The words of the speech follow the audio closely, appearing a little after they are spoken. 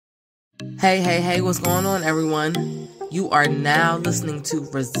Hey, what's going on, everyone? You are now listening to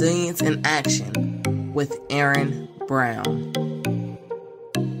Resilience in Action with Aaron Brown.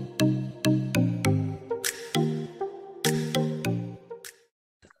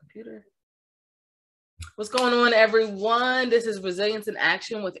 Computer. What's going on, everyone? This is Resilience in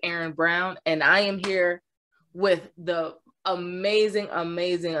Action with Aaron Brown, and I am here with the amazing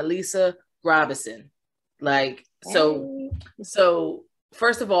Allysa Robinson. So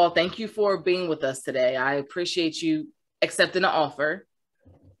first of all, thank you for being with us today. I appreciate you accepting the offer.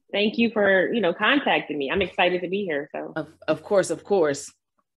 Thank you for, contacting me. I'm excited to be here. So of course.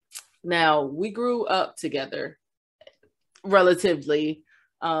 Now, we grew up together relatively.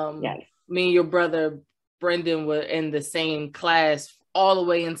 Yes. Me and your brother Brendan were in the same class all the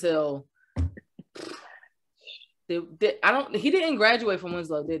way until he didn't graduate from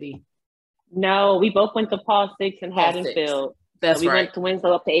Winslow, did he? No, we both went to Paul 6 in Haddonfield. That's we right. Went to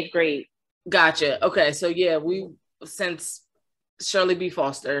Winslow up to 8th grade. Gotcha. Okay, so yeah, we since Shirley B.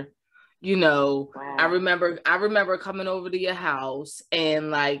 Foster, wow. I remember coming over to your house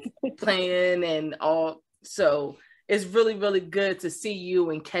and playing and all. So it's really, really good to see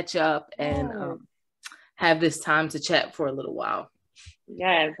you and catch up and have this time to chat for a little while.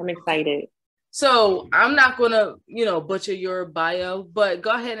 Yes, I'm excited. So I'm not going to, butcher your bio, but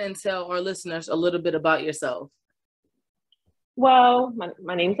go ahead and tell our listeners a little bit about yourself. Well,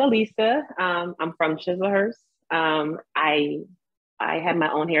 my name's Allysa. I'm from Chislehurst. I have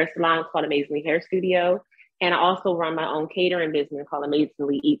my own hair salon. It's called Amazingly Hair Studio. And I also run my own catering business called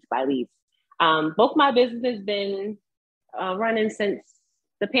Amazingly Eats by Lise. Both my businesses been running since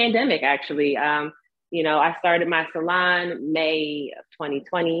the pandemic, actually. I started my salon May of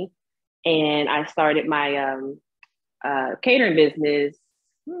 2020, and I started my catering business,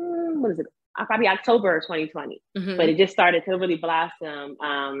 probably October of 2020. Mm-hmm. But it just started to really blossom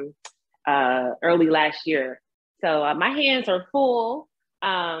early last year. So my hands are full.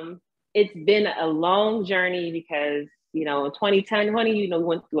 It's been a long journey because, in 2010, we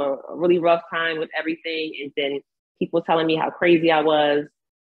went through a really rough time with everything. And then people telling me how crazy I was,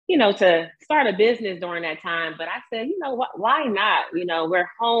 to start a business during that time. But I said, why not? We're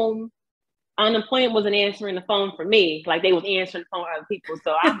home. Unemployment wasn't answering the phone for me. Like they was answering the phone for other people.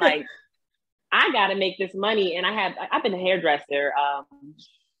 So I'm like, I got to make this money. And I've been a hairdresser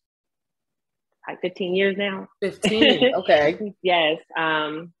 15 years now. 15. Okay. Yes.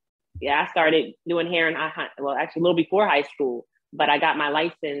 I started doing hair actually a little before high school, but I got my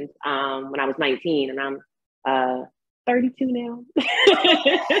license when I was 19, and I'm 32 now.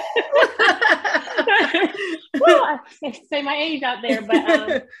 Well, I say my age out there,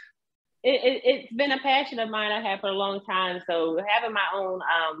 but it's been a passion of mine I've had for a long time. So having my own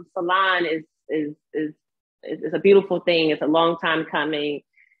salon is a beautiful thing. It's a long time coming,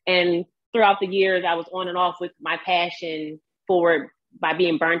 and throughout the years, I was on and off with my passion for it by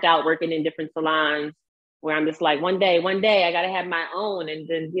being burnt out working in different salons, where I'm just like, one day I got to have my own. And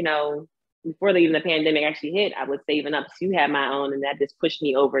then, before even the pandemic actually hit, I was saving up to have my own. And that just pushed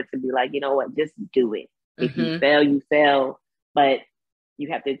me over to be like, you know what, just do it. If you fail, you fail, but you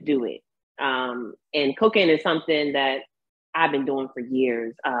have to do it. And cooking is something that I've been doing for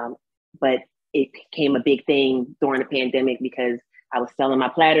years. But it became a big thing during the pandemic because I was selling my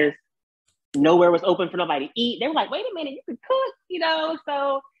platters. Nowhere was open for nobody to eat. They were like, wait a minute, you could cook,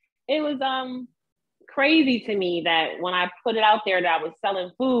 So it was crazy to me that when I put it out there that I was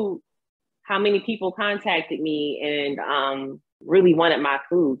selling food, how many people contacted me and really wanted my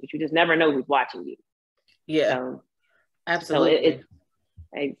food, but you just never know who's watching you. Yeah, absolutely.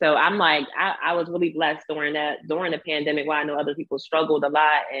 So I'm like, I was really blessed during the pandemic, while I know other people struggled a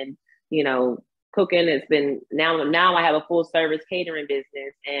lot. And, cooking has been now I have a full service catering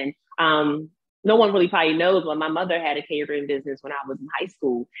business. And no one really probably knows, but my mother had a catering business when I was in high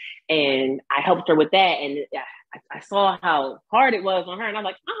school, and I helped her with that. And I saw how hard it was on her, and I'm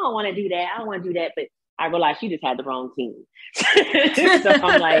like, I don't want to do that. But I realized she just had the wrong team. So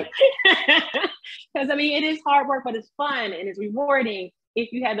I'm like, because it is hard work, but it's fun and it's rewarding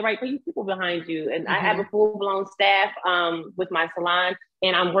if you have the right people behind you. And I have a full-blown staff with my salon,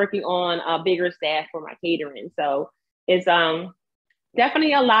 and I'm working on a bigger staff for my catering. So it's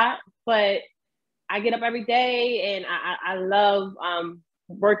definitely a lot, but I get up every day, and I love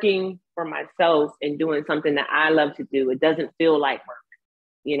working for myself and doing something that I love to do. It doesn't feel like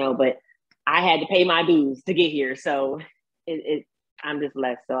work, but I had to pay my dues to get here. So I'm just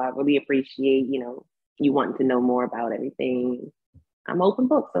blessed. So I really appreciate, you wanting to know more about everything. I'm open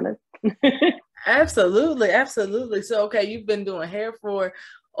book. So let's. Absolutely. So, okay, you've been doing hair for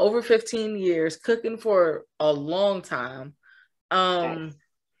over 15 years, cooking for a long time.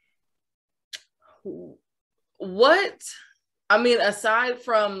 aside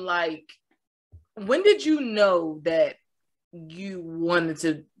from like, when did you know that you wanted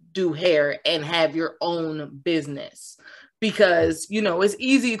to do hair and have your own business? Because, it's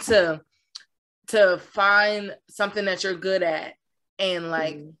easy to find something that you're good at and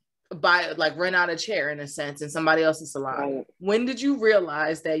like rent out a chair in a sense in somebody else's salon. Right. When did you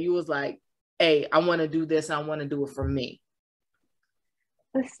realize that you was like, hey, I want to do this and I want to do it for me?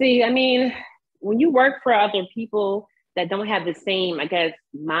 Let's see. I mean, when you work for other people that don't have the same, I guess,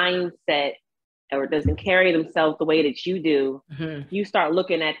 mindset or doesn't carry themselves the way that you do, you start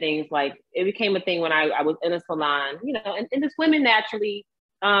looking at things like, it became a thing when I was in a salon, and just women naturally,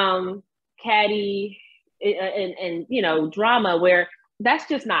 catty and drama, where that's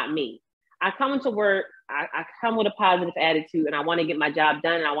just not me. I come into work, I come with a positive attitude, and I want to get my job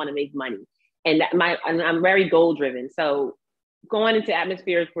done and I want to make money. And I'm very goal driven. So going into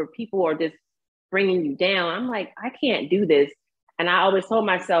atmospheres where people are just bringing you down, I'm like, I can't do this. And I always told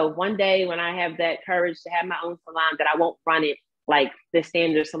myself, one day when I have that courage to have my own salon, that I won't run it like the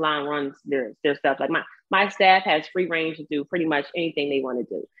standard salon runs their stuff. Like my staff has free range to do pretty much anything they want to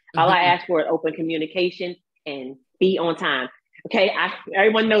do. All I ask for is open communication and be on time. Okay,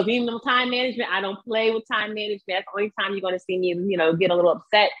 everyone knows, even on time management, I don't play with time management. That's the only time you're going to see me, get a little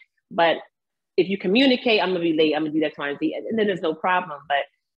upset. But if you communicate, I'm going to be late, I'm going to do that, and then there's no problem. But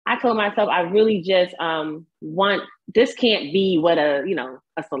I told myself, I really just this can't be what a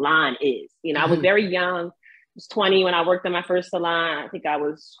salon is. I was very young. I was 20 when I worked in my first salon. I think I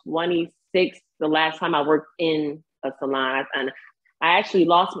was 26 the last time I worked in a salon. And I actually it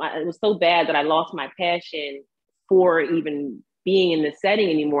was so bad that I lost my passion for even being in the setting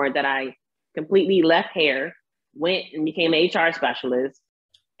anymore, that I completely left hair, went and became an HR specialist.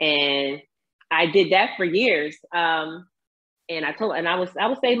 And I did that for years. And I was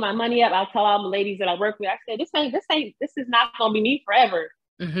saving my money up. I'll tell all the ladies that I work with, I said, this is not going to be me forever.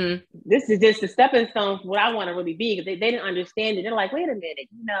 Mm-hmm. This is just a stepping stone for what I want to really be. Because they didn't understand it. They're like, wait a minute,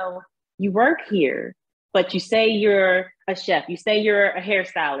 you work here, but you say you're a chef, you say you're a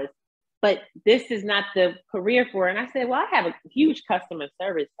hairstylist, but this is not the career for it. And I said, well, I have a huge customer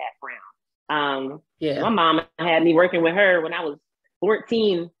service background. My mom had me working with her when I was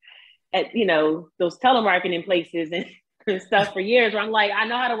 14 at, those telemarketing places and stuff for years, where I'm like, I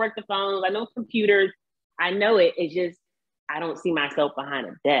know how to work the phones, I know computers, I know it. It's just, I don't see myself behind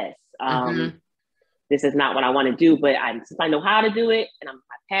a desk. This is not what I want to do, but since I know how to do it and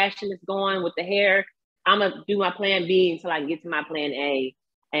my passion is going with the hair, I'm going to do my plan B until I can get to my plan A.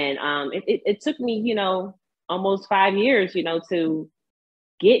 And it took me, almost 5 years, to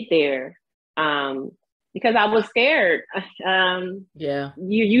get there, because I was scared. You're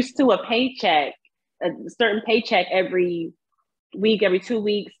used to a paycheck, a certain paycheck every week, every 2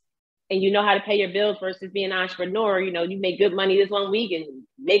 weeks, and you know how to pay your bills, versus being an entrepreneur. You make good money this one week and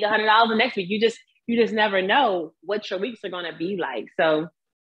make $100 the next week. You just never know what your weeks are going to be like. So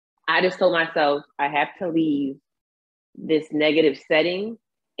I just told myself, I have to leave this negative setting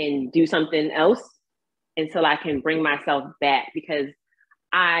and do something else until I can bring myself back, because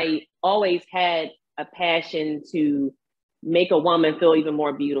I always had a passion to make a woman feel even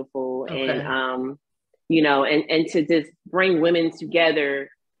more beautiful. Okay. And and to just bring women together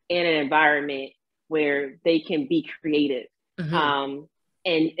in an environment where they can be creative. Mm-hmm.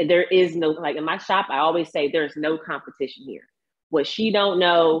 And there is no, like in my shop, I always say there's no competition here. What she don't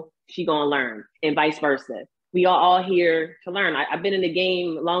know, she gonna learn, and vice versa. We are all here to learn. I've been in the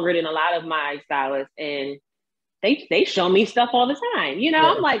game longer than a lot of my stylists, and they show me stuff all the time.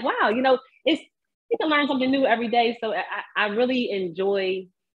 I'm like, wow, you can learn something new every day. So I really enjoy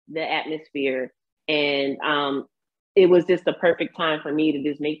the atmosphere. And it was just the perfect time for me to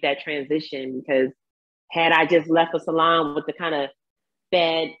just make that transition, because had I just left a salon with the kind of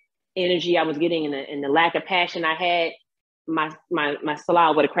bad energy I was getting and the lack of passion I had, my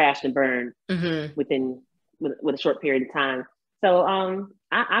salon would have crashed and burned with a short period of time. So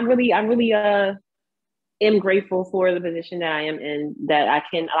I really am grateful for the position that I am in, that I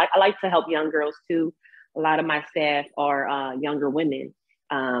like to help young girls too. A lot of my staff are younger women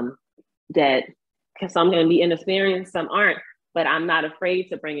that some going to be inexperienced, some aren't, but I'm not afraid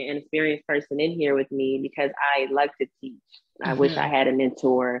to bring an inexperienced person in here with me, because I like to teach. I wish I had a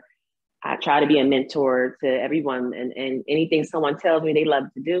mentor. I try to be a mentor to everyone, and anything someone tells me they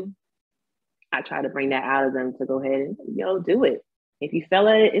love to do, I try to bring that out of them to go ahead and, do it. If you fail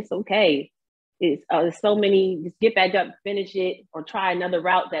at it, it's okay. There's so many, just get back up, finish it, or try another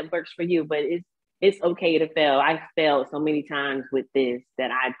route that works for you. But it's okay to fail. I failed so many times with this that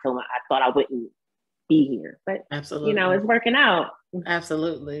I thought I wouldn't be here, but absolutely, it's working out.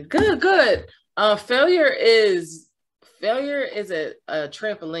 Absolutely. Good. Failure is a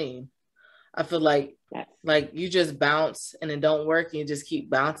trampoline. I feel like Yes. like you just bounce and it don't work, and you just keep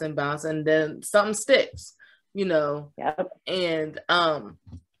bouncing, and then something sticks, you know. Yep. And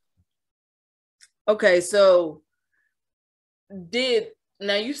okay, so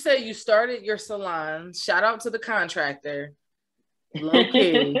now you said you started your salon. Shout out to the contractor. Low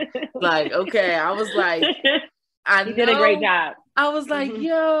key. Like, okay, I was like, You did a great job. I was like,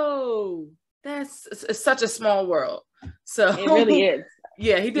 yo, it's such a small world. So it really is.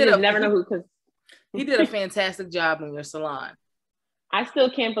 Yeah, you never know who, because he did a fantastic job in your salon. I still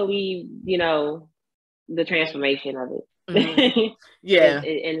can't believe, the transformation of it. Mm-hmm. Yeah.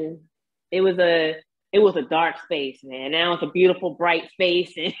 And it was a dark space, man. Now it's a beautiful, bright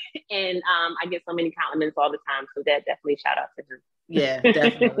space, and I get so many compliments all the time. So that definitely shout out to him. Yeah,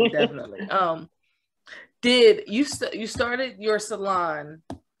 definitely. Did you started your salon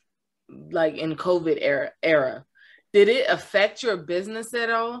like in COVID era? Did it affect your business at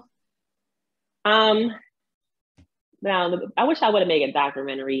all? Now I wish I would have made a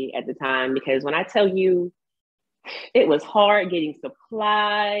documentary at the time, because when I tell you, it was hard getting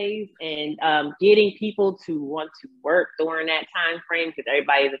supplies and getting people to want to work during that time frame, because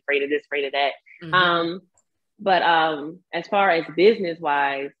everybody's afraid of this, afraid of that. Mm-hmm. But as far as business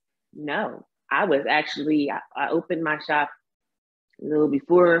wise, no. I was actually, I opened my shop a little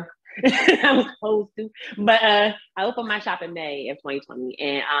before I was supposed to, but I opened my shop in May of 2020,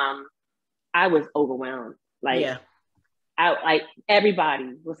 and I was overwhelmed. Like, yeah. Like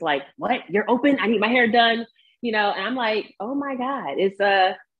everybody was like, "What? You're open? I need my hair done." And I'm like, "Oh my God, it's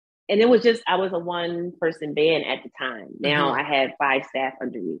and it was just, I was a 1-person band at the time. Now I had 5 staff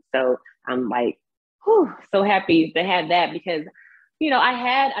under me, so I'm like, whew, so happy to have that, because I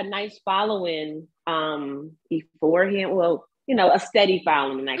had a nice following beforehand. Well, a steady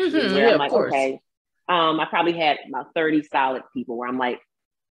following actually, where I'm like, okay, I probably had about 30 solid people where I'm like,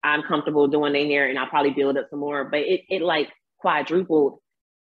 I'm comfortable doing their hair, and I'll probably build up some more. But it like quadrupled.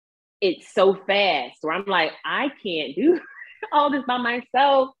 It's so fast where I'm like, I can't do all this by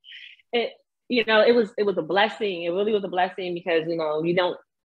myself. It was a blessing. It really was a blessing, because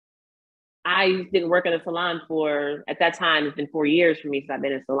I didn't work at a salon for, at that time, it's been 4 years for me since I've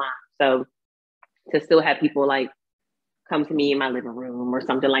been in a salon. So to still have people like come to me in my living room or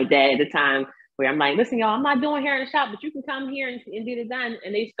something like that at the time, where I'm like, listen, y'all, I'm not doing hair in the shop, but you can come here and get it done,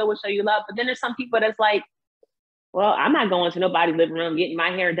 and they still will show you love. But then there's some people that's like, well, I'm not going to nobody's living room getting my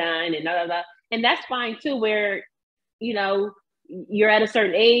hair done and blah, blah, blah. And that's fine too, where, you're at a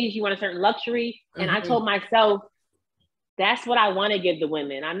certain age, you want a certain luxury. And I told myself, that's what I want to give the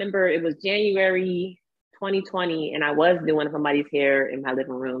women. I remember it was January 2020, and I was doing somebody's hair in my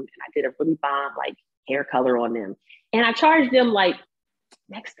living room, and I did a really bomb like hair color on them. And I charged them like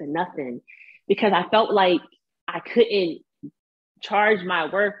next to nothing, because I felt like I couldn't charge my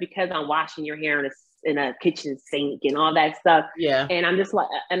worth because I'm washing your hair in a kitchen sink and all that stuff. Yeah. And I'm just like,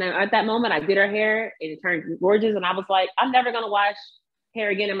 and then at that moment I did her hair and it turned gorgeous. And I was like, I'm never going to wash hair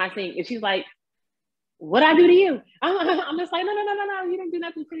again in my sink. And she's like, what'd I do to you? I'm just like, no, you didn't do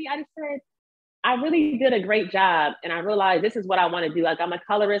nothing to me. I just said, I really did a great job. And I realized this is what I want to do. Like, I'm a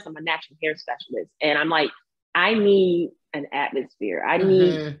colorist, I'm a natural hair specialist. And I'm like, I need an atmosphere. I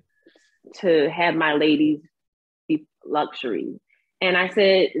need to have my ladies be luxury. And I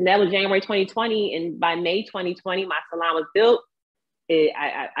said, and that was January 2020. And by May 2020, my salon was built.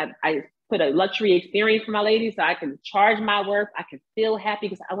 I put a luxury experience for my ladies so I can charge my worth. I can feel happy,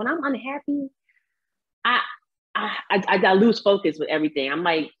 because when I'm unhappy, I lose focus with everything. I'm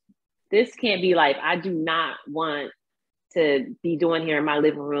like, this can't be life. I do not want to be doing hair in my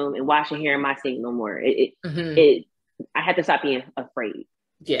living room and washing hair in my sink no more. I had to stop being afraid.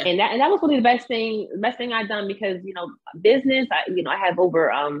 Yeah. And that was really the best thing I've done, because, business, I have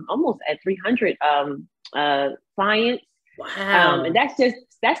over almost at 300 clients. Wow. And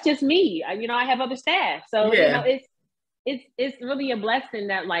that's just me. I have other staff. So, yeah. It's really a blessing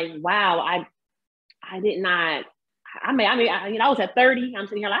that, like, wow, I did not, I mean, I was at 30. I'm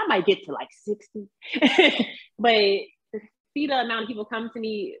sitting here like, I might get to like 60. But to see the amount of people come to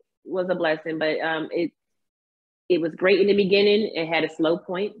me was a blessing. But it was great in the beginning. It had a slow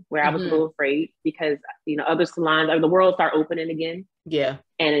point where I was a little afraid, because, other salons, the world start opening again. Yeah.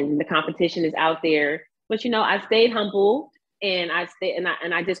 And the competition is out there. But, I stayed humble, and I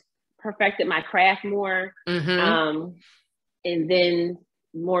just perfected my craft more. And then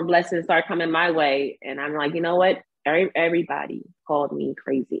more blessings start coming my way. And I'm like, you know what? Everybody called me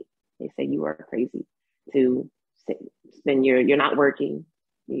crazy. They say you are crazy to spend you're not working,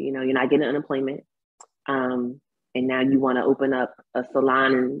 you're not getting unemployment. and now you want to open up a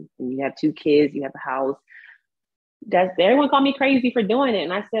salon and you have 2 kids, you have a house. Everyone called me crazy for doing it.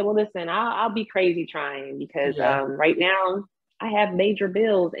 And I said, well, listen, I'll be crazy trying because right now I have major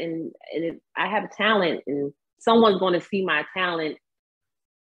bills and I have talent and someone's going to see my talent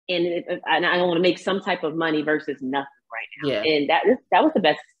and I want to make some type of money versus nothing right now. Yeah. And that was the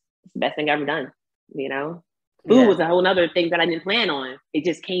best thing I've ever done, you know? Food was a whole other thing that I didn't plan on. It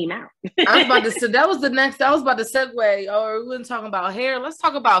just came out. I was about to say, I was about to segue, or we weren't talking about hair. Let's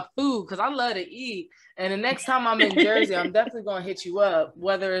talk about food, because I love to eat. And the next time I'm in Jersey, I'm definitely going to hit you up,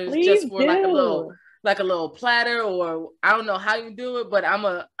 whether it's just for like a little platter, or I don't know how you do it, but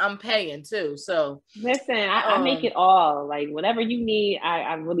I'm paying too. So listen, I make it all. Like whatever you need,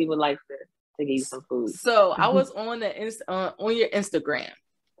 I really would like to give you some food. So I was on on your Instagram,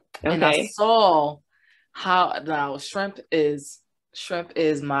 and I saw how now shrimp is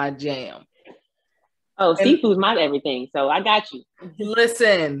my jam. Oh, seafood's my everything. So I got you.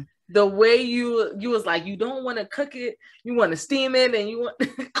 Listen, the way you was like, you don't want to cook it, you want to steam it, and you want.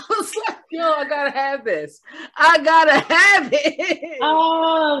 I was like, yo, I gotta have this. I gotta have it.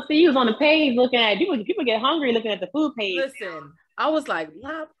 Oh, so you was on the page looking at people get hungry looking at the food page. Listen, I was like,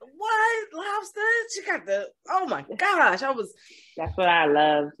 what? Lobster? She got oh my gosh. That's what I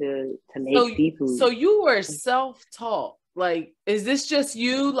love to make seafood. So you were self-taught. Like, is this just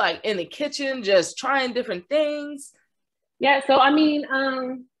you like in the kitchen, just trying different things? Yeah. So, I mean,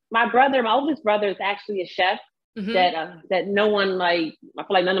 my oldest brother is actually a chef that no one I feel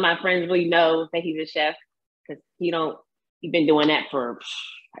like none of my friends really know that he's a chef because he's been doing that for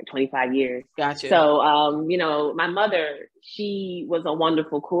like 25 years. Gotcha. So, my mother, she was a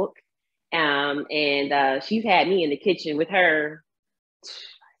wonderful cook. And she's had me in the kitchen with her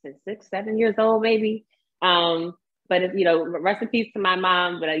since 6, 7 years old, maybe. But rest in peace to my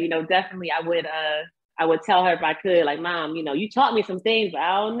mom. But definitely I would tell her if I could, like, Mom, you taught me some things, but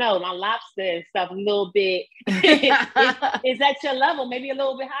I don't know, my lobster and stuff a little bit is at your level, maybe a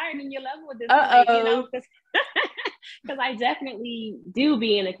little bit higher than your level at this point, because I definitely do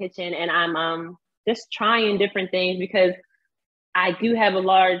be in the kitchen and I'm just trying different things because I do have a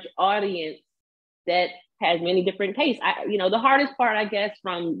large audience that has many different tastes. The hardest part, I guess,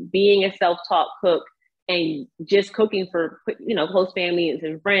 from being a self-taught cook and just cooking for, close families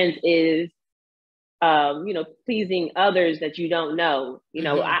and friends is, pleasing others that you don't know.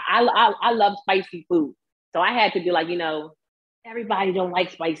 I love spicy food. So I had to be like, everybody don't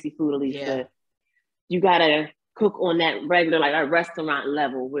like spicy food, Allysa. Yeah. You gotta cook on that regular, like a restaurant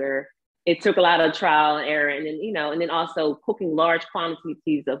level where it took a lot of trial and error. And then, and then also cooking large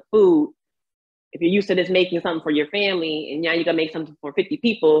quantities of food. If you're used to just making something for your family and now you gotta make something for 50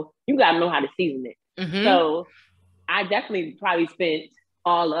 people, you gotta know how to season it. Mm-hmm. So I definitely probably spent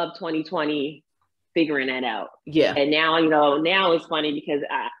all of 2020 figuring that out. Yeah. And now, now it's funny because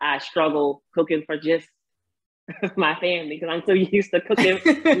I struggle cooking for just my family because I'm so used to cooking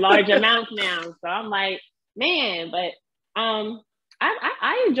large amounts now. So I'm like, man, but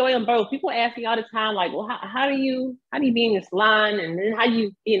I enjoy them both. People ask me all the time, like, well, how do you be in the salon and then how do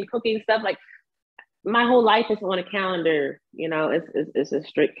you be in cooking stuff? Like, my whole life is on a calendar. It's a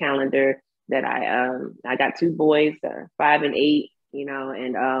strict calendar that I got 2 boys, 5 and 8.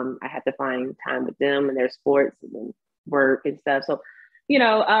 And I have to find time with them and their sports and work and stuff. So,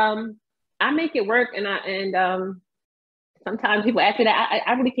 I make it work. And sometimes people ask me that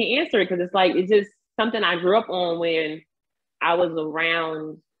I really can't answer it because it's just something I grew up on when I was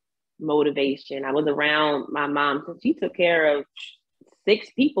around motivation. I was around my mom. So she took care of 6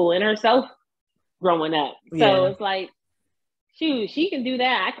 people in herself growing up. So it's like, shoot, she can do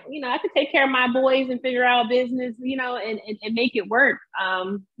that. I could take care of my boys and figure out business, and make it work.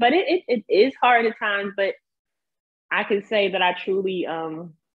 But it is hard at times, but I can say that I truly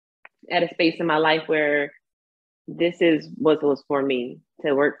at a space in my life where this is what was for me,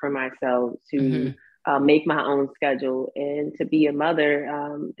 to work for myself, to make my own schedule and to be a mother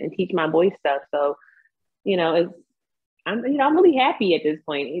and teach my boys stuff. So, I'm really happy at this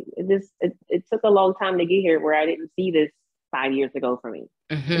point. It took a long time to get here where I didn't see this 5 years ago for me.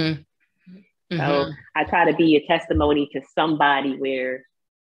 Mm-hmm. So I try to be a testimony to somebody where,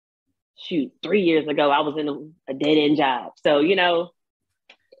 shoot, 3 years ago, I was in a dead end job. So,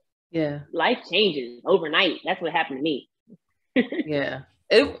 life changes overnight. That's what happened to me. Yeah.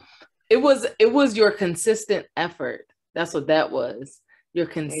 It was your consistent effort. That's what that was. Your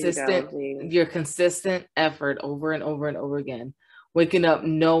consistent effort over and over and over again. Waking up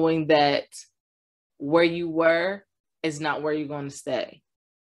knowing that where you were is not where you're going to stay.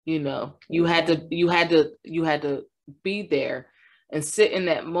 You had to be there and sit in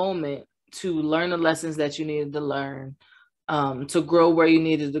that moment to learn the lessons that you needed to learn, to grow where you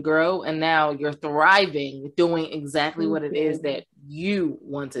needed to grow. And now you're thriving, doing exactly what it is that you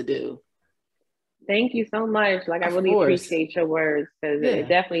want to do. Thank you so much. Like, I really appreciate your words, because it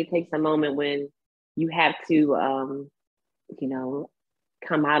definitely takes a moment when you have to, you know,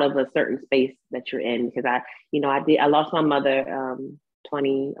 come out of a certain space that you're in. Because I lost my mother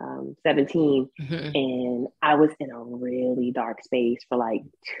 2017, and I was in a really dark space for like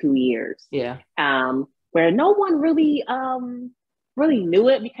 2 years. Yeah. Where no one really knew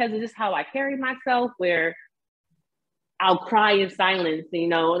it, because of just how I carried myself, where I'll cry in silence, you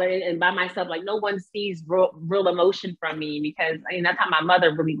know, and by myself, like no one sees real emotion from me, because that's how my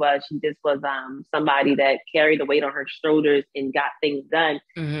mother really was. She just was somebody that carried the weight on her shoulders and got things done.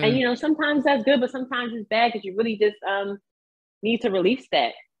 And sometimes that's good, but sometimes it's bad, because you really just need to release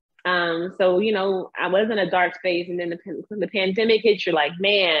that. So I was in a dark space, and then the pandemic hit. You're like,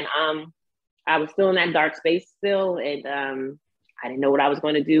 man, I was still in that dark space still, and I didn't know what I was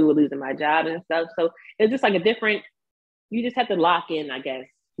going to do with losing my job and stuff. So it's just like a different. You just have to lock in, I guess,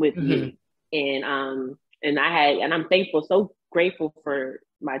 with you. And I'm thankful, so grateful for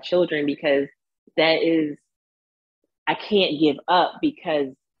my children, because I can't give up,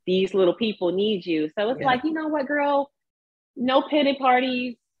 because these little people need you. So it's like, you know what, girl, no pity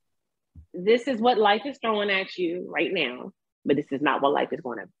parties. This is what life is throwing at you right now, but this is not what life is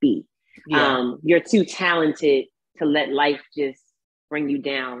going to be. Yeah. You're too talented to let life just bring you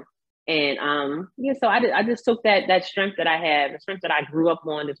down. And so I just took that strength that I have, the strength that I grew up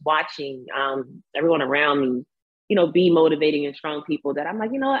on, just watching everyone around me, be motivating and strong people, that I'm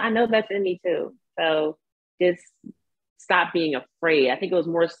like, I know that's in me too. So just stop being afraid. I think it was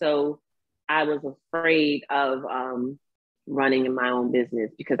more so I was afraid of running in my own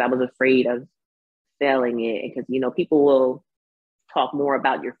business, because I was afraid of failing it. Because, people will talk more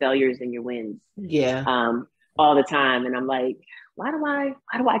about your failures than your wins. Yeah. All the time. And I'm like, why do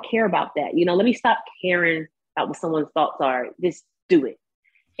I care about that? Let me stop caring about what someone's thoughts are. Just do it.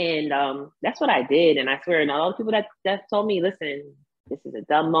 And that's what I did. And I swear, and all the people that told me, listen, this is a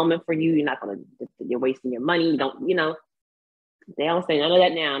dumb moment for you. You're wasting your money. You don't, they don't say none of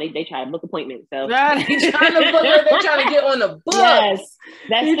that now. They try to book appointments. So right. They're trying to get on the book. Yes,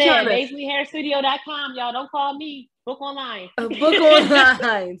 that's it. BasleyHairStudio.com. Y'all don't call me. Book online. Book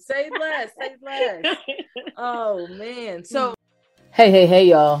online. Say less. Oh man. So hey,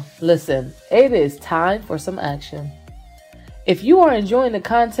 y'all. Listen, it is time for some action. If you are enjoying the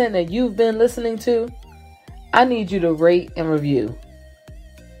content that you've been listening to, I need you to rate and review.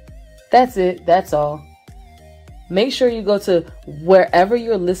 That's it. That's all. Make sure you go to wherever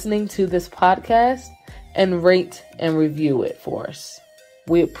you're listening to this podcast and rate and review it for us.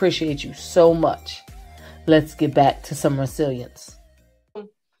 We appreciate you so much. Let's get back to some resilience.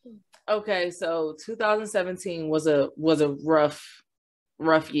 Okay, so 2017 was a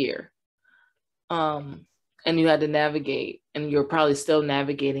rough year. And you had to navigate, and you're probably still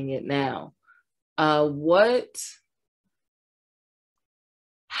navigating it now. How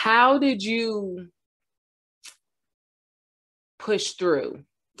did you push through?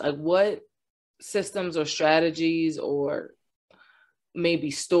 Like, what systems or strategies or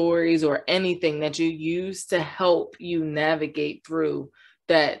maybe stories or anything that you use to help you navigate through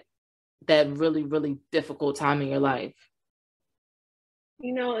that really, really difficult time in your life?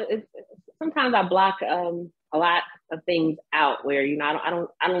 Sometimes I block a lot of things out, where I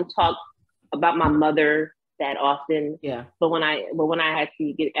don't talk about my mother that often. Yeah. But when I had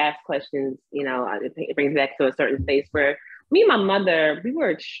to get asked questions, it brings back to a certain space where me and my mother, we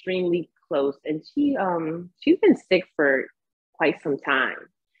were extremely close, and she's been sick for quite some time.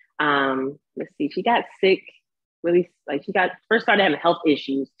 Let's see, she got sick really, like she first started having health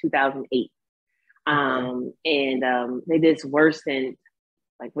issues 2008. And they just worsened,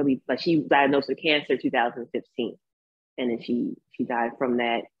 like really, like she diagnosed with cancer 2015. And then she died from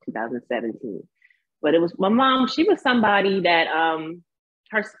that 2017. But it was my mom, she was somebody that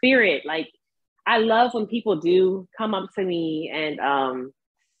her spirit, like, I love when people do come up to me and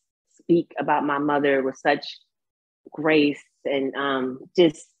speak about my mother with such grace and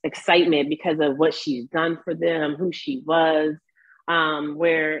just excitement because of what she's done for them, who she was.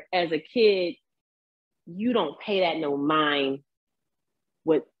 Where as a kid, you don't pay that no mind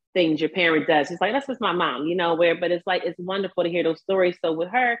what things your parent does. It's like, that's just my mom, but it's like, it's wonderful to hear those stories. So with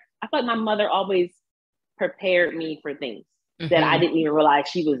her, I feel like my mother always prepared me for things that I didn't even realize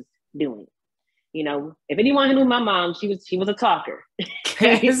she was doing. If anyone who knew my mom, she was a talker.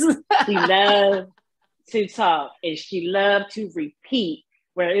 She loved to talk, and she loved to repeat,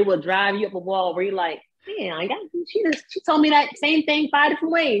 where it will drive you up a wall where you're like, man, she told me that same thing 5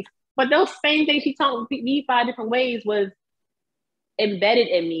 different ways, But those same things she taught me 5 different ways was embedded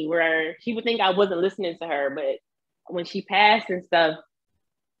in me, where she would think I wasn't listening to her. But when she passed and stuff,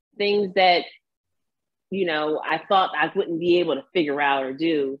 things that, you know, I thought I wouldn't be able to figure out or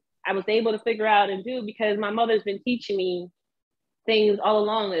do, I was able to figure out and do because my mother's been teaching me things all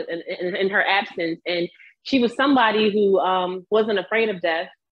along in her absence. And she was somebody who wasn't afraid of death,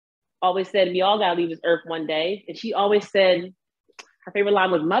 always said, we all gotta leave this earth one day. And she always said, her favorite line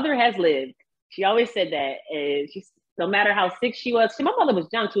was, mother has lived. She always said that. And she, no matter how sick she was, my mother was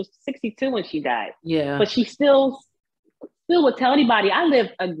young. She was 62 when she died. Yeah. But she still would tell anybody, I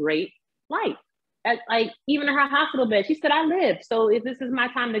lived a great life. Like, even in her hospital bed, she said, I lived. So if this is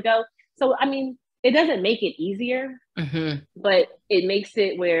my time to go. So, I mean, it doesn't make it easier, but it makes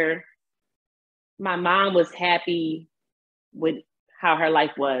it where my mom was happy with how her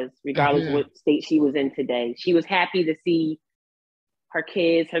life was, regardless of what state she was in today. She was happy to see her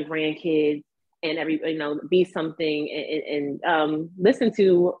kids, her grandkids, and you know, be something and listen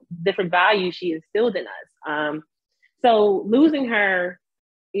to different values she instilled in us. So losing her,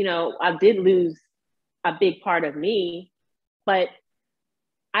 you know, I did lose a big part of me, but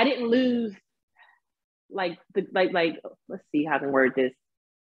I didn't lose like let's see how I can word this.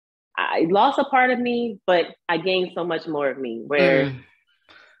 I lost a part of me, but I gained so much more of me, where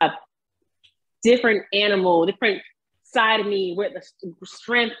a different animal, different side of me, where the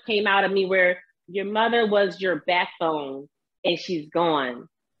strength came out of me, where your mother was your backbone and she's gone,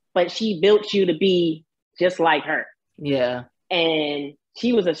 but she built you to be just like her. Yeah. And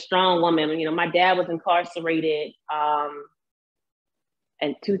she was a strong woman. You know, my dad was incarcerated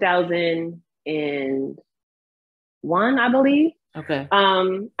in 2001, I believe. Okay.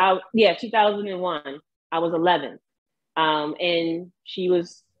 2001. I was 11. And she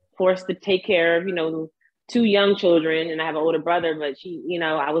was forced to take care of, you know, 2 young children, and I have an older brother, but she, you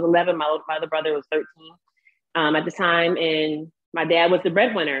know, I was 11, my other brother was 13 at the time, and my dad was the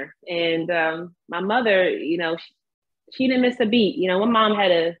breadwinner. And my mother, you know, she didn't miss a beat. You know, my mom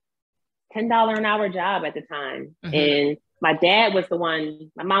had a $10 an hour job at the time. And my dad was the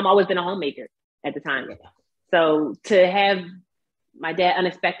one, my mom always been a homemaker at the time. So to have my dad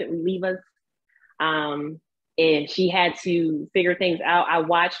unexpectedly leave us, and she had to figure things out. I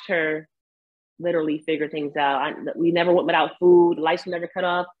watched her literally figure things out. We never went without food. The lights were never cut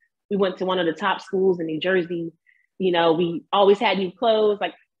off. We went to one of the top schools in New Jersey. You know, we always had new clothes.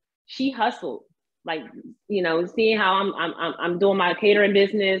 Like, she hustled. Like, you know, seeing how I'm doing my catering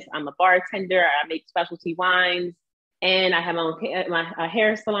business. I'm a bartender. I make specialty wines, and I have my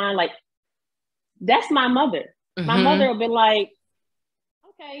hair salon. Like, that's my mother. My mother would be like,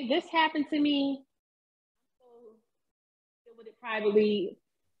 okay, this happened to me. Deal with it privately.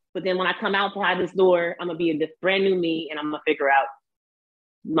 But then when I come out behind this door, I'm gonna be a brand new me, and I'm gonna figure out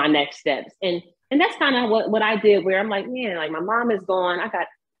my next steps. And that's kind of what I did, where I'm like, man, like, my mom is gone. I got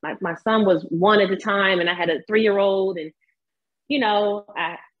my son was 1 at the time, and I had a 3-year-old, and you know,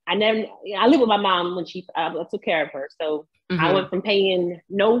 I lived with my mom when I took care of her. So I went from paying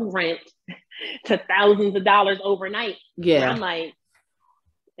no rent to thousands of dollars overnight. Yeah. I'm like,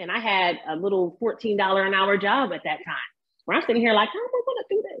 and I had a little $14 an hour job at that time, where I'm sitting here like, how am I going to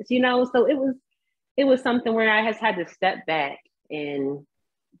do this? You know, so it was something where I just had to step back and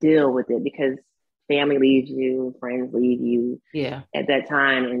deal with it, because family leaves you, friends leave you at that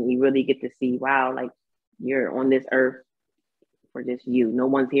time. And you really get to see, wow, like, you're on this earth for just you. No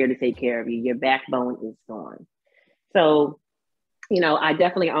one's here to take care of you. Your backbone is gone. So, you know, I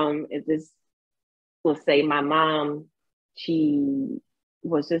definitely, will say my mom, she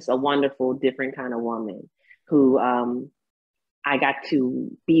was just a wonderful, different kind of woman who I got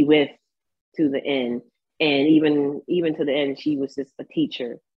to be with to the end. And even to the end, she was just a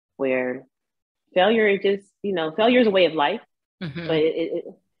teacher, where failure is just, you know, failure is a way of life, but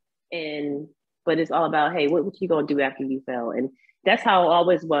but it's all about, hey, what you gonna do after you fail? And that's how it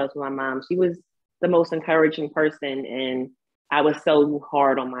always was with my mom. She was the most encouraging person, and I was so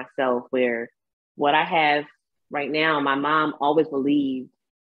hard on myself, where what I have right now, my mom always believed,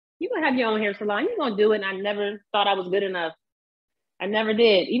 you're gonna have your own hair salon, you're gonna do it. And I never thought I was good enough. I never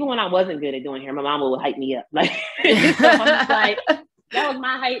did. Even when I wasn't good at doing hair, my mom would hype me up. Like, so I'm just like, that was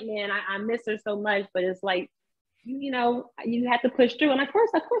my hype man. I miss her so much, but it's like, you know, you have to push through. And of course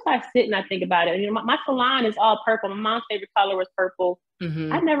I sit and I think about it. You know, my salon is all purple. My mom's favorite color was purple.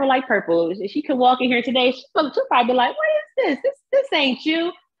 I never liked purple. She could walk in here today, she'll probably be like, what is this? This ain't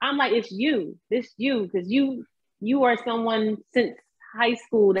you. I'm like, it's you. This you, because you are someone since high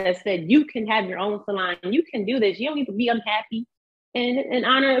school that said you can have your own salon. You can do this. You don't need to be unhappy. And in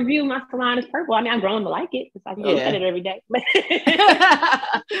honor of you, my salon is purple. I mean, I'm growing to like it because I can look at it every day.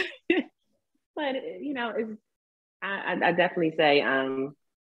 But you know, it's, I definitely say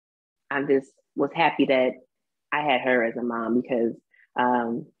I just was happy that I had her as a mom because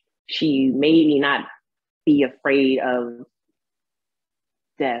she made me not be afraid of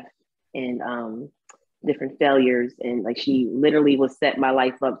death and different failures. And like she literally will set my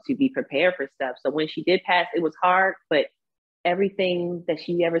life up to be prepared for stuff. So when she did pass, it was hard, but everything that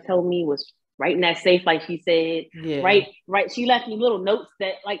she ever told me was right in that safe, like she said. Yeah. Right. She left me little notes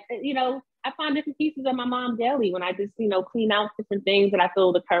that, like, you know, I find different pieces of my mom daily when I just, you know, clean out different things that I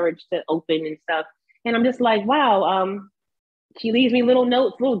feel the courage to open and stuff. And I'm just like, wow, she leaves me little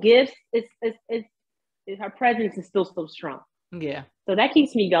notes, little gifts. It's her presence is still so strong. Yeah. So that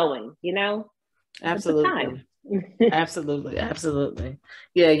keeps me going, you know? Absolutely. Absolutely. Absolutely.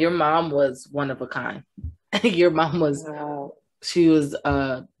 Yeah, your mom was one of a kind. Your mom was, she was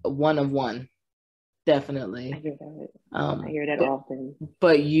one of one. Definitely. I hear that. I hear that often.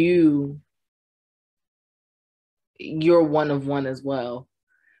 But you're one of one as well.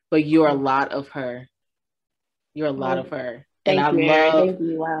 But you're a lot of her. You're a lot of her. And I love, thank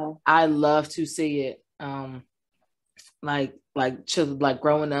you. Wow. I love to see it. Like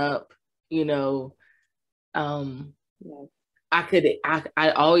growing up, you know, I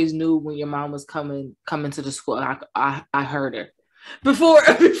always knew when your mom was coming to the school. I heard her before.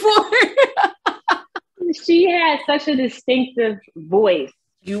 She had such a distinctive voice.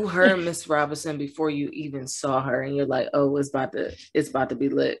 You heard Miss Robinson before you even saw her, and you're like, "Oh, it's about to be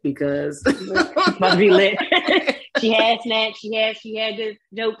lit because it's about to be lit." She had snacks. She had good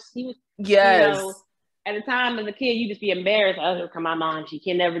jokes. She was, yes. You know, at the time as a kid, you just be embarrassed. Oh, here come my mom. She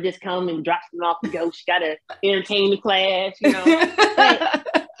can never just come and drop something off the go. She got to entertain the class, you know.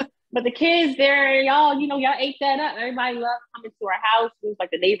 But the kids there, y'all, you know, y'all ate that up. Everybody loved coming to our house. It was like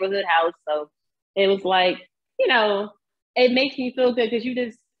the neighborhood house. So it was like, you know, it makes me feel good because you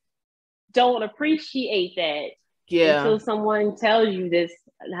just don't appreciate that until someone tells you this,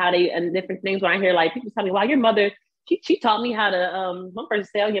 how they, and different things. When I hear like people tell me, wow, your mother, she taught me how to, one person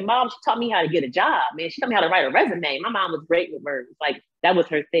said, your mom, she taught me how to get a job, man. She taught me how to write a resume. My mom was great with words. Like that was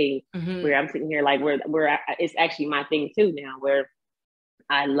her thing. Mm-hmm. Where I'm sitting here, like where it's actually my thing too now, where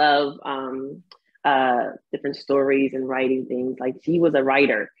I love different stories and writing things. Like she was a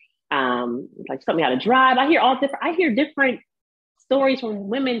writer. Like she taught me how to drive. I hear different stories from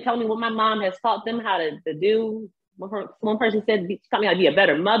women telling me what my mom has taught them how to do. One person said she taught me how to be a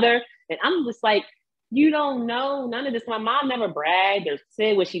better mother. And I'm just like, you don't know none of this. My mom never bragged or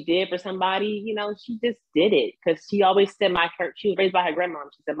said what she did for somebody. You know, she just did it because she always said she was raised by her grandma.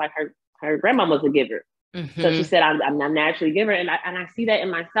 She said her grandma was a giver. Mm-hmm. So she said, I'm a naturally giver. And I see that in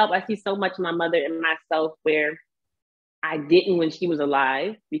myself. I see so much of my mother in myself where I didn't when she was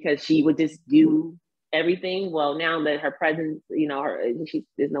alive because she would just do everything. Well, now that her presence, you know, she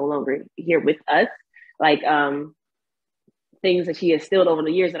is no longer here with us, like things that she instilled over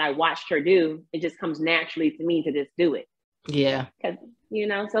the years that I watched her do, it just comes naturally to me to just do it. Yeah. Because, you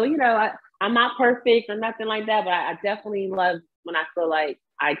know, so, you know, I'm not perfect or nothing like that, but I definitely love when I feel like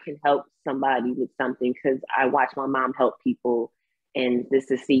I can help somebody with something because I watch my mom help people. And just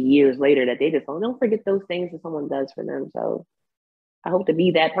to see years later that they just don't forget those things that someone does for them. So I hope to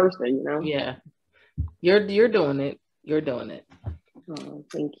be that person, you know? Yeah. You're doing it. You're doing it. Oh,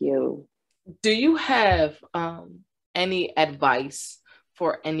 thank you. Do you have any advice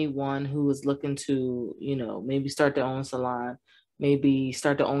for anyone who is looking to, you know, maybe start their own salon, maybe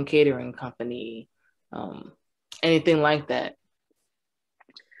start their own catering company, anything like that?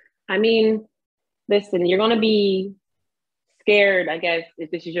 I mean, listen, you're going to be scared, I guess,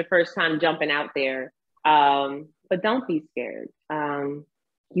 if this is your first time jumping out there. But don't be scared. You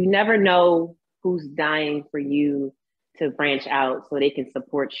never know who's dying for you to branch out so they can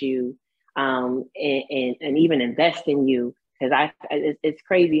support you and even invest in you. Because it's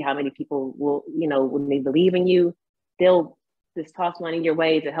crazy how many people will, you know, when they believe in you, they'll just toss money your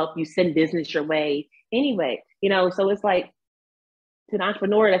way to help you send business your way anyway, you know. So it's like, to an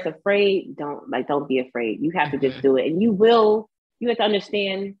entrepreneur that's afraid, don't be afraid. You have to just do it. And you have to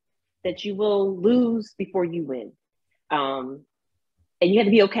understand that you will lose before you win. And you have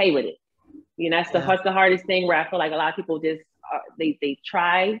to be okay with it. You know, that's the hardest thing, where I feel like a lot of people just, they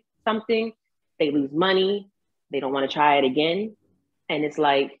try something, they lose money, they don't want to try it again. And it's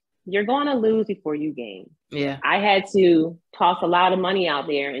like, you're going to lose before you gain. Yeah. I had to toss a lot of money out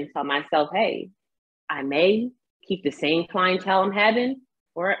there and tell myself, hey, I may keep the same clientele I'm having,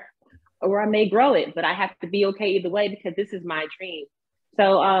 or I may grow it, but I have to be okay either way because this is my dream.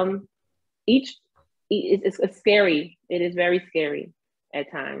 So each it's scary. It is very scary at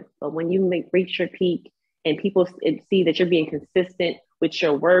times. But when you reach your peak and people see that you're being consistent with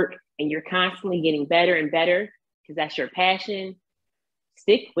your work and you're constantly getting better and better because that's your passion,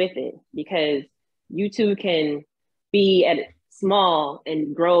 stick with it, because you too can be at small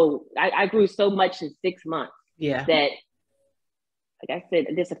and grow. I grew so much in 6 months. Yeah. That, like I said,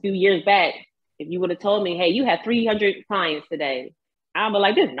 just a few years back, if you would have told me, hey, you have 300 clients today, I'd be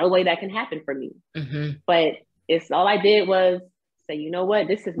like, there's no way that can happen for me. Mm-hmm. But it's all I did was say, you know what,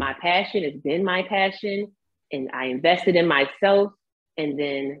 this is my passion. It's been my passion. And I invested in myself. And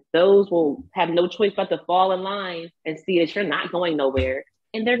then those will have no choice but to fall in line and see that you're not going nowhere.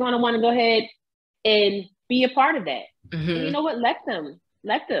 And they're going to want to go ahead and be a part of that. Mm-hmm. And you know what? Let them.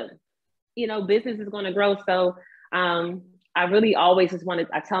 You know, business is going to grow. So I really always just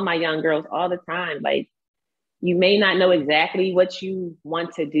I tell my young girls all the time, like, you may not know exactly what you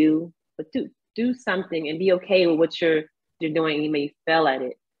want to do, but do something and be okay with what you're doing. You may fail at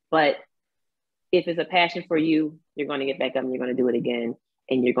it, but if it's a passion for you, you're going to get back up and you're going to do it again,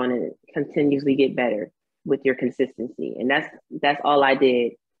 and you're going to continuously get better with your consistency. And that's all I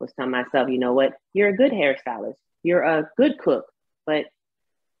did, was tell myself, you know what, you're a good hairstylist, you're a good cook, but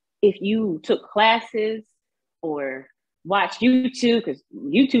if you took classes or watch YouTube, because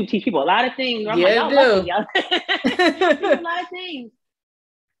YouTube teach people a lot of things. I'm like, y'all lucky, y'all. A lot of things.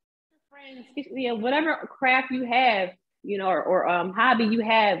 Friends, you know, whatever craft you have, you know, or hobby you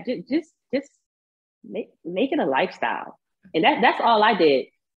have, just make it a lifestyle. And that's all I did.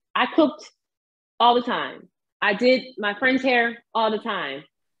 I cooked all the time. I did my friend's hair all the time.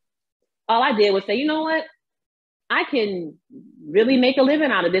 All I did was say, you know what? I can really make a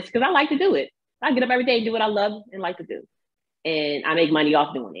living out of this because I like to do it. I get up every day and do what I love and like to do. And I make money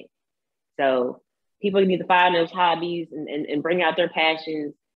off doing it. So people need to find those hobbies and bring out their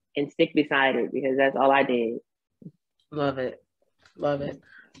passions and stick beside it, because that's all I did. Love it. Love it.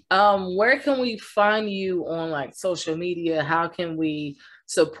 Where can we find you on like social media? How can we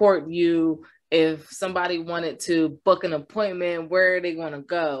support you? If somebody wanted to book an appointment, where are they going to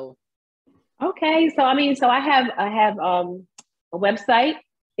go? Okay. So, I have a website.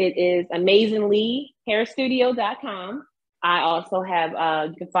 It is amazinglyhairstudio.com. I also have,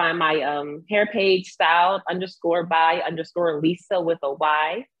 you can find my hair page, styled_by_Lisa with a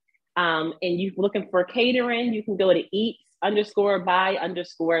Y. And you're looking for catering, you can go to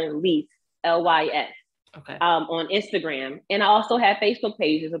eats_by_Lise, LYS. Okay. On Instagram. And I also have Facebook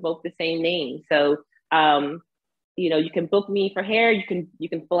pages of both the same name. So, you know, you can book me for hair. You can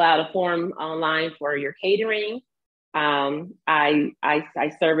fill out a form online for your catering. I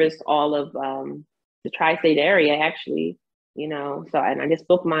service all of the tri-state area, actually, you know. So, and I just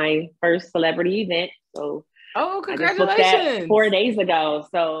booked my first celebrity event. So, congratulations! I just booked that 4 days ago.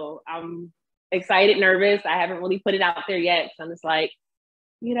 So I'm excited, nervous. I haven't really put it out there yet. So I'm just like,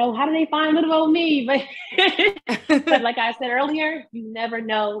 you know, how do they find little old me? But like I said earlier, you never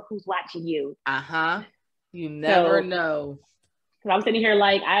know who's watching you. You never know. Because I'm sitting here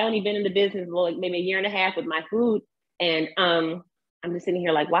like, I only been in the business like maybe a year and a half with my food. And I'm just sitting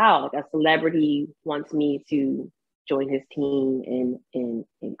here like, wow, like a celebrity wants me to join his team and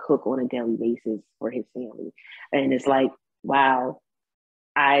cook on a daily basis for his family. And it's like, wow,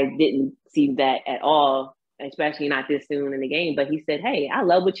 I didn't see that at all, especially not this soon in the game. But he said, hey, I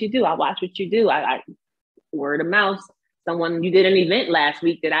love what you do. I watch what you do. I word of mouth. You did an event last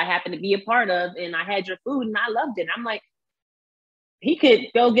week that I happened to be a part of, and I had your food and I loved it. And I'm like, he could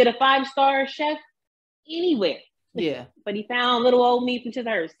go get a 5-star chef anywhere. Yeah. But he found little old me, which is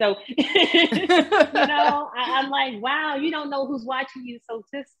hers. So, you know, I'm like, wow, you don't know who's watching you. So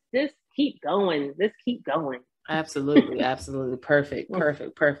just keep going. Just keep going. Absolutely. Absolutely. Perfect.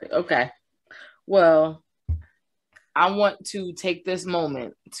 Okay. Well, I want to take this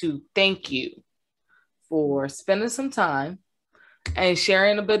moment to thank you for spending some time and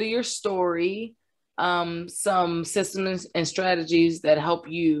sharing a bit of your story, some systems and strategies that help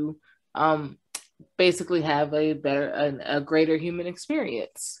you basically have a greater human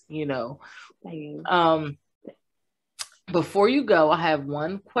experience, you know. Before you go, I have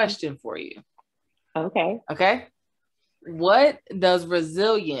one question for you. Okay. What does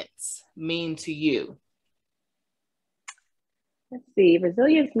resilience mean to you? Let's see.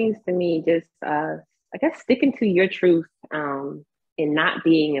 Resilience means to me just, I guess, sticking to your truth and not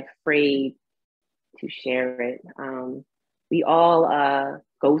being afraid to share it. We all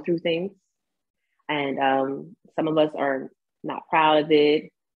go through things, and some of us are not proud of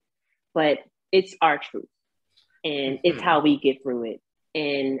it, but it's our truth, and it's how we get through it.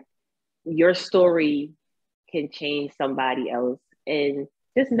 And your story can change somebody else. And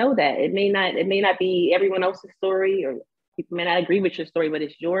just know that it may not be everyone else's story, or people may not agree with your story, but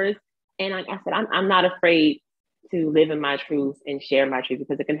it's yours. And like I said, I'm not afraid to live in my truth and share my truth,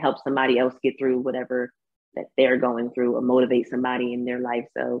 because it can help somebody else get through whatever that they're going through, or motivate somebody in their life.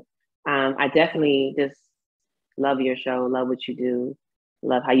 So I definitely just love your show, love what you do,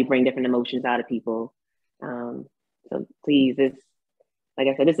 love how you bring different emotions out of people. So please, this, like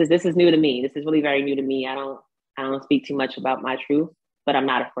I said, this is new to me. This is really very new to me. I don't speak too much about my truth, but I'm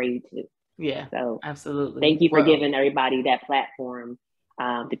not afraid to. Yeah, so absolutely. Thank you for giving everybody that platform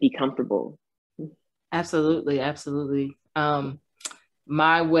to be comfortable. Absolutely, absolutely.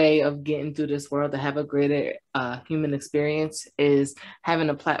 My way of getting through this world to have a greater human experience is having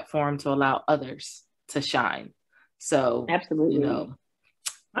a platform to allow others to shine. So, absolutely, you know,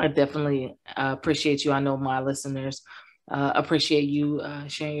 I definitely appreciate you. I know my listeners appreciate you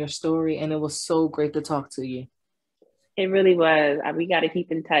sharing your story, and it was so great to talk to you. It really was. We got to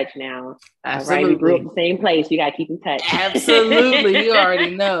keep in touch now. Absolutely. Right? We grew up in the same place. You got to keep in touch. Absolutely. You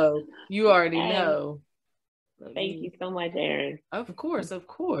already know. You already know. Thank you so much, Erin. Of course. Of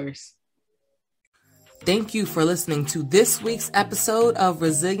course. Thank you for listening to this week's episode of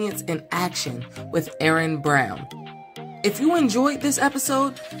Resilience in Action with Erin Brown. If you enjoyed this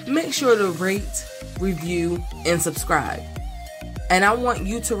episode, make sure to rate, review, and subscribe. And I want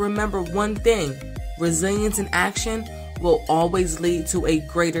you to remember one thing: resilience in action will always lead to a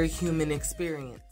greater human experience.